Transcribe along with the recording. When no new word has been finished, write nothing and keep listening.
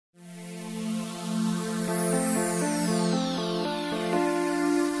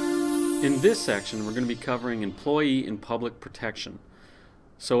In this section, we're going to be covering employee and public protection.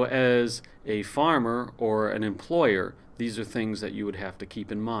 So as a farmer or an employer, these are things that you would have to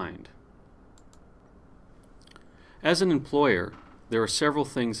keep in mind. As an employer, there are several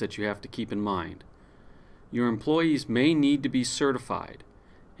things that you have to keep in mind. Your employees may need to be certified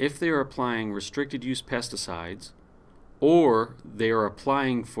if they are applying restricted use pesticides or they are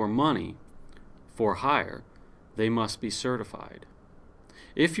applying for money for hire. They must be certified.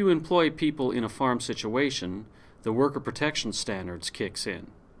 If you employ people in a farm situation, the worker protection standards kicks in.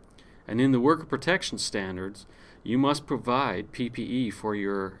 And in the worker protection standards, you must provide PPE for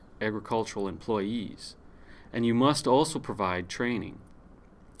your agricultural employees. And you must also provide training.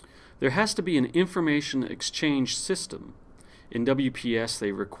 There has to be an information exchange system. In WPS,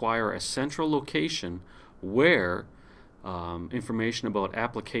 they require a central location where information about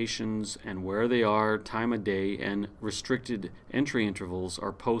applications and where they are, time of day, and restricted entry intervals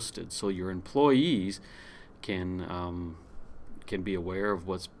are posted, so your employees can be aware of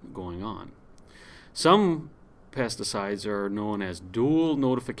what's going on. Some pesticides are known as dual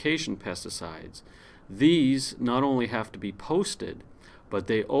notification pesticides. These not only have to be posted, but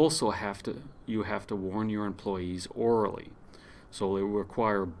they also you have to warn your employees orally. So they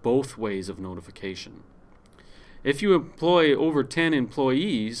require both ways of notification. If you employ over 10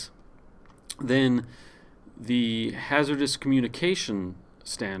 employees, then the hazardous communication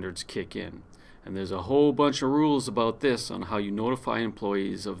standards kick in. And there's a whole bunch of rules about this on how you notify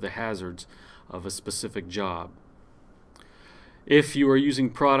employees of the hazards of a specific job. If you are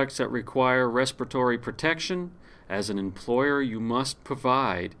using products that require respiratory protection, as an employer you must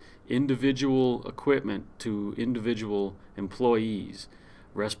provide individual equipment to individual employees,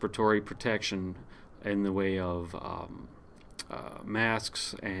 respiratory protection in the way of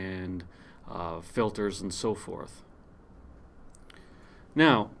masks and filters and so forth.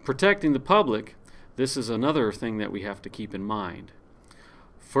 Now, protecting the public, this is another thing that we have to keep in mind.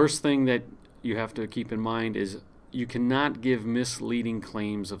 First thing that you have to keep in mind is you cannot give misleading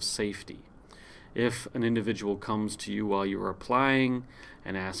claims of safety. If an individual comes to you while you're applying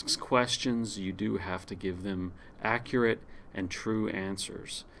and asks questions, you do have to give them accurate and true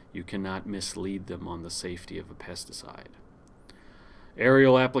answers. You cannot mislead them on the safety of a pesticide.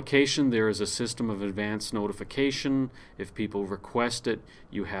 Aerial application, there is a system of advance notification. If people request it,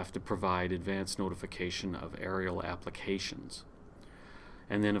 you have to provide advance notification of aerial applications.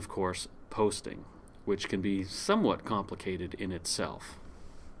 And then, of course, posting, which can be somewhat complicated in itself.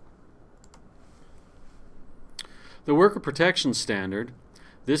 The Worker Protection Standard,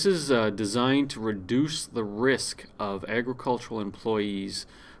 this is designed to reduce the risk of agricultural employees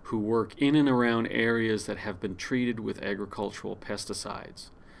who work in and around areas that have been treated with agricultural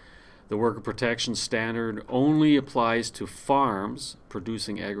pesticides. The Worker Protection Standard only applies to farms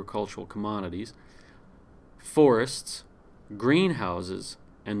producing agricultural commodities, forests, greenhouses,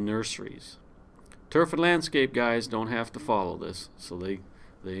 and nurseries. Turf and landscape guys don't have to follow this, so they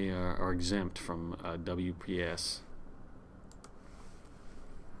are exempt from WPS.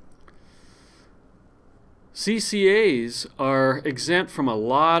 CCAs are exempt from a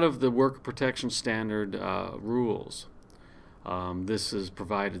lot of the Worker Protection Standard rules. This has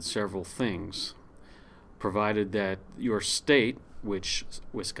provided several things. Provided that your state, which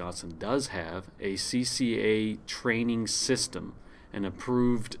Wisconsin does have, a CCA training system, an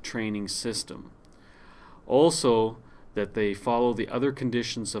approved training system. Also, that they follow the other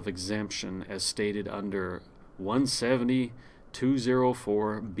conditions of exemption as stated under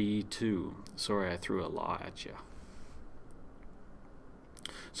 170-204B2. Sorry, I threw a law at you.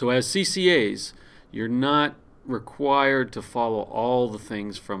 So as CCAs, you're not required to follow all the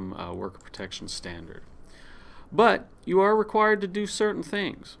things from Worker Protection Standard. But you are required to do certain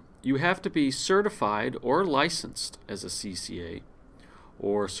things. You have to be certified or licensed as a CCA,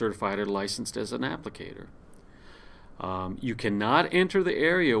 or certified or licensed as an applicator. You cannot enter the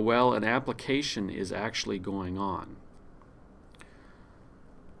area while an application is actually going on.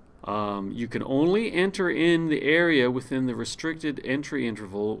 You can only enter in the area within the restricted entry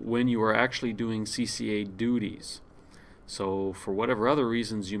interval when you are actually doing CCA duties. So for whatever other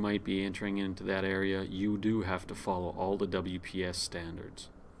reasons you might be entering into that area, you do have to follow all the WPS standards.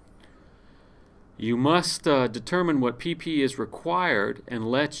 You must determine what PPE is required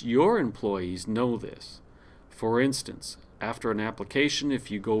and let your employees know this. For instance, after an application, if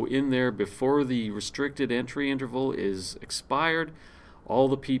you go in there before the restricted entry interval is expired, all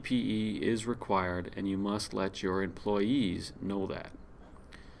the PPE is required and you must let your employees know that.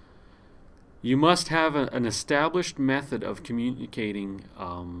 You must have an established method of communicating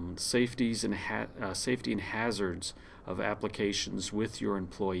safety and hazards of applications with your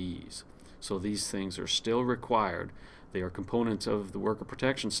employees. So these things are still required. They are components of the worker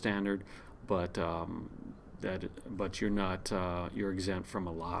protection standard, but you're exempt from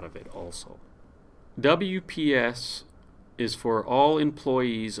a lot of it also. WPS is for all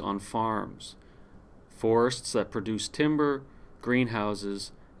employees on farms, forests that produce timber,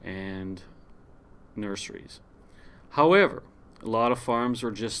 greenhouses, and nurseries. However, a lot of farms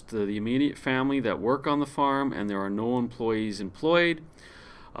are just the immediate family that work on the farm, and there are no employees employed.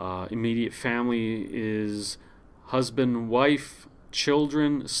 Immediate family is husband, wife,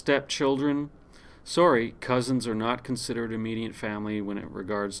 children, stepchildren. Sorry, cousins are not considered immediate family when it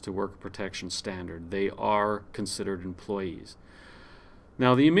regards to worker protection standard. They are considered employees.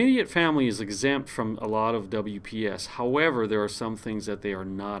 Now, the immediate family is exempt from a lot of WPS. However, there are some things that they are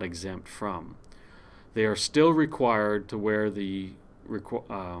not exempt from. They are still required to wear the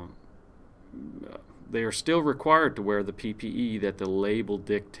PPE that the label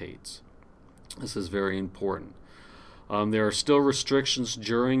dictates. This is very important. There are still restrictions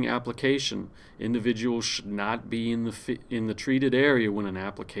during application. Individuals should not be in the treated area when an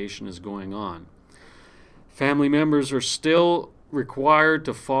application is going on. Family members are still required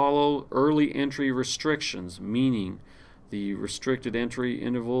to follow early entry restrictions, meaning the restricted entry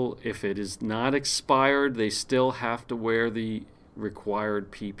interval, if it is not expired, they still have to wear the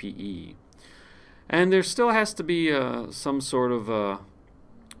required PPE. And there still has to be some sort of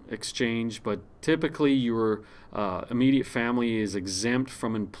exchange, but typically your immediate family is exempt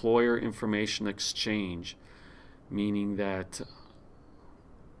from employer information exchange, meaning that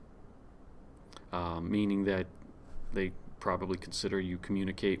they probably consider you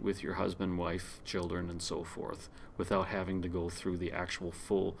communicate with your husband, wife, children, and so forth without having to go through the actual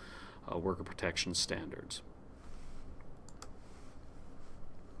full worker protection standards.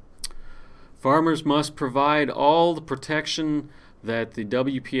 Farmers must provide all the protection that the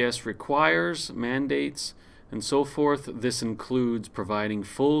WPS requires, mandates, and so forth. This includes providing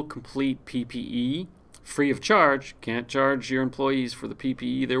full, complete PPE, free of charge. Can't charge your employees for the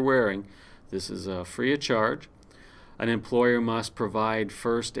PPE they're wearing. This is free of charge. An employer must provide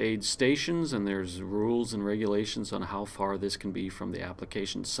first aid stations, and there's rules and regulations on how far this can be from the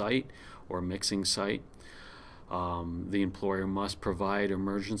application site or mixing site. The employer must provide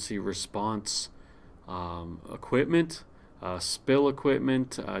emergency response equipment, spill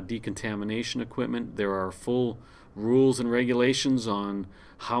equipment, decontamination equipment. There are full rules and regulations on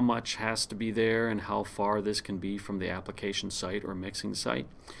how much has to be there and how far this can be from the application site or mixing site.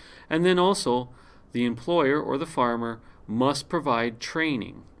 And then also, the employer or the farmer must provide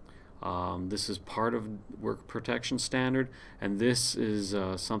training. This is part of work protection standard, and this is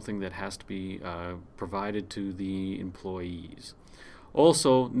something that has to be provided to the employees.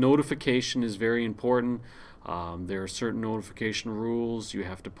 Also, notification is very important. There are certain notification rules. You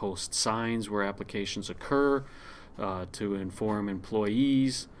have to post signs where applications occur to inform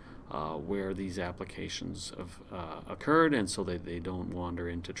employees where these applications have occurred, and so that they don't wander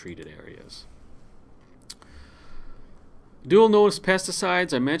into treated areas. Dual notice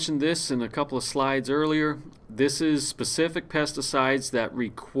pesticides, I mentioned this in a couple of slides earlier. This is specific pesticides that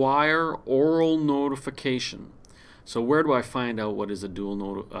require oral notification. So where do I find out what is a dual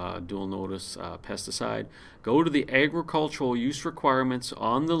notice pesticide? Go to the agricultural use requirements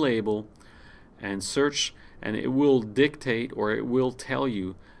on the label and search, and it will dictate, or it will tell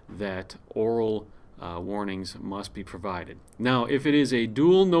you that oral warnings must be provided. Now, if it is a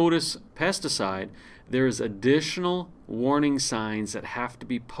dual notice pesticide, there is additional warning signs that have to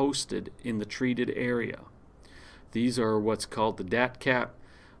be posted in the treated area. These are what's called the DATCAP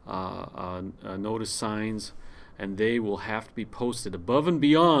notice signs, and they will have to be posted above and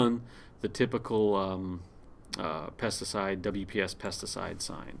beyond the typical WPS pesticide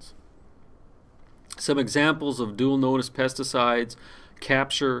signs. Some examples of dual notice pesticides: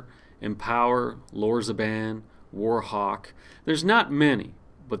 Capture, Empower, Lorzaban, Warhawk. There's not many,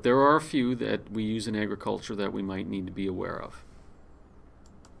 but there are a few that we use in agriculture that we might need to be aware of.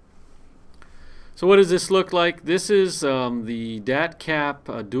 So what does this look like? This is the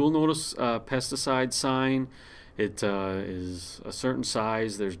DATCAP dual notice pesticide sign. It is a certain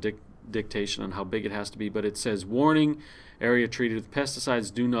size. There's dictation on how big it has to be, but it says, "Warning, area treated with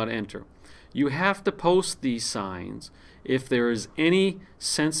pesticides, do not enter." You have to post these signs if there is any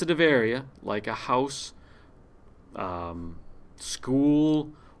sensitive area, like a house,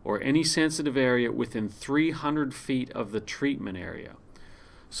 school, or any sensitive area within 300 feet of the treatment area.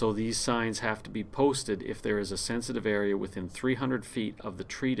 So these signs have to be posted if there is a sensitive area within 300 feet of the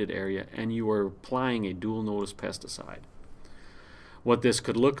treated area and you are applying a dual notice pesticide. What this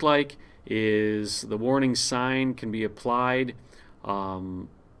could look like is the warning sign can be applied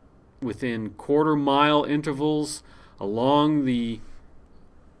within quarter-mile intervals along the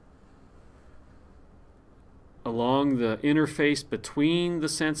interface between the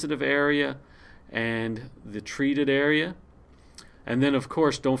sensitive area and the treated area. And then, of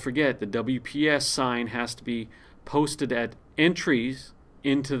course, don't forget the WPS sign has to be posted at entries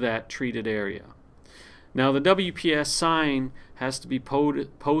into that treated area. Now, the WPS sign has to be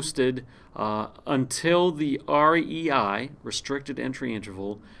posted until the REI, restricted entry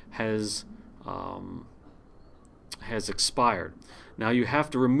interval, has expired. Now, you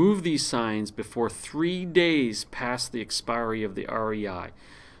have to remove these signs before 3 days past the expiry of the REI.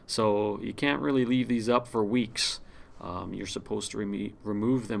 So you can't really leave these up for weeks. You're supposed to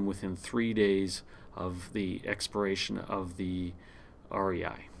remove them within 3 days of the expiration of the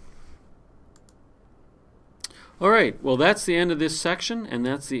REI. Alright, well, that's the end of this section, and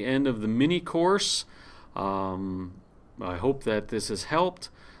that's the end of the mini course. I hope that this has helped.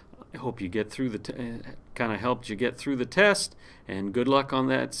 I hope you get through the helped you get through the test, and good luck on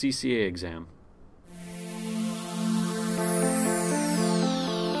that CCA exam.